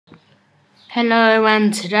Hello,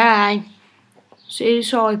 and today, see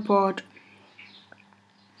this iPod.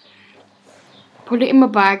 Put it in my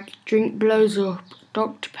bag, drink blows up,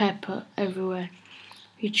 Dr. Pepper everywhere.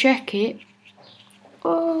 You check it.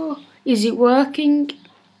 Oh, is it working?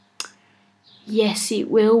 Yes,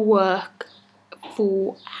 it will work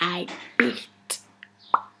for a bit.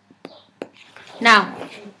 Now,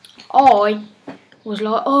 I was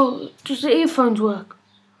like, oh, does the earphones work?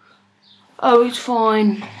 Oh, it's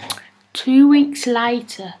fine. 2 weeks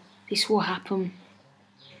later, this will happen.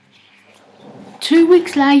 2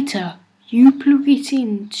 weeks later, you plug it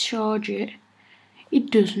in to charge it,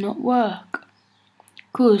 it does not work.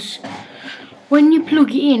 Because when you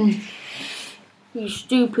plug it in, you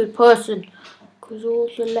stupid person, because all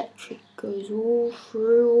the electric goes all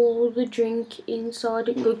through all the drink inside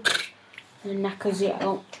it, and knackers it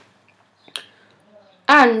out.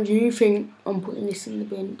 And you think, I'm putting this in the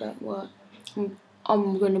bin, don't work.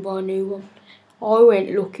 I'm going to buy a new one. I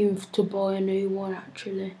went looking to buy a new one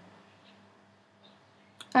actually.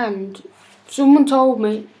 And someone told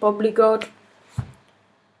me, probably God,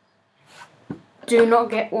 do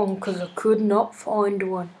not get one because I could not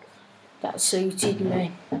find one that suited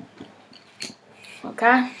me.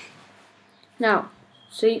 Okay? Now,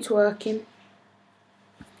 see it's working.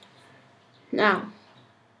 Now,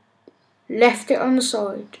 left it on the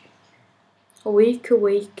side. A week.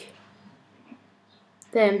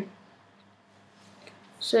 Then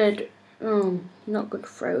said, I'm not going to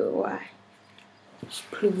throw it away.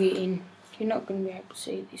 Just plug it in. You're not going to be able to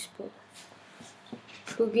see this, but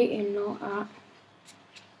plug it in like that.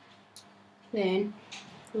 Then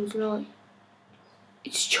it was like,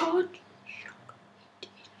 it's charged.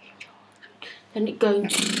 Then it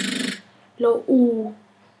goes like all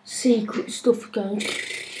secret stuff going,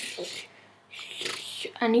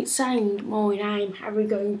 and it's saying my name, Harry,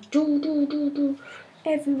 going do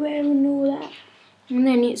everywhere and all that. And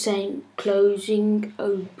then it's saying closing,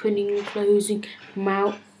 opening, closing,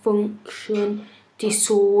 malfunction,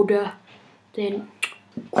 disorder. Then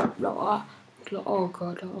like that. Like, oh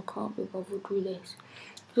God, I can't be bothered with this.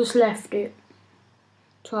 Just left it.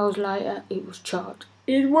 2 hours later, it was charged.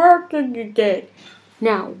 It's working again.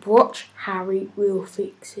 Now watch Harry will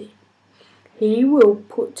fix it. He will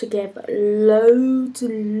put together loads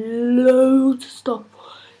and loads of stuff.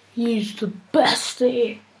 He's the best at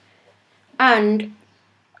it. And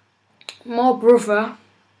my brother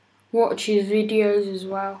watches videos as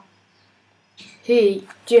well. Do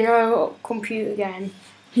you know what computer game?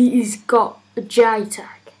 He's got a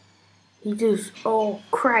JTAG. He does all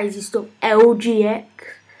crazy stuff. LGX,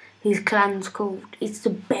 his clan's called. It's the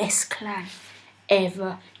best clan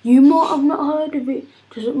ever. You might have not heard of it.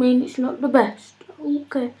 Doesn't mean it's not the best.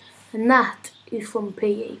 Okay. And that is from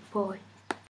ipod.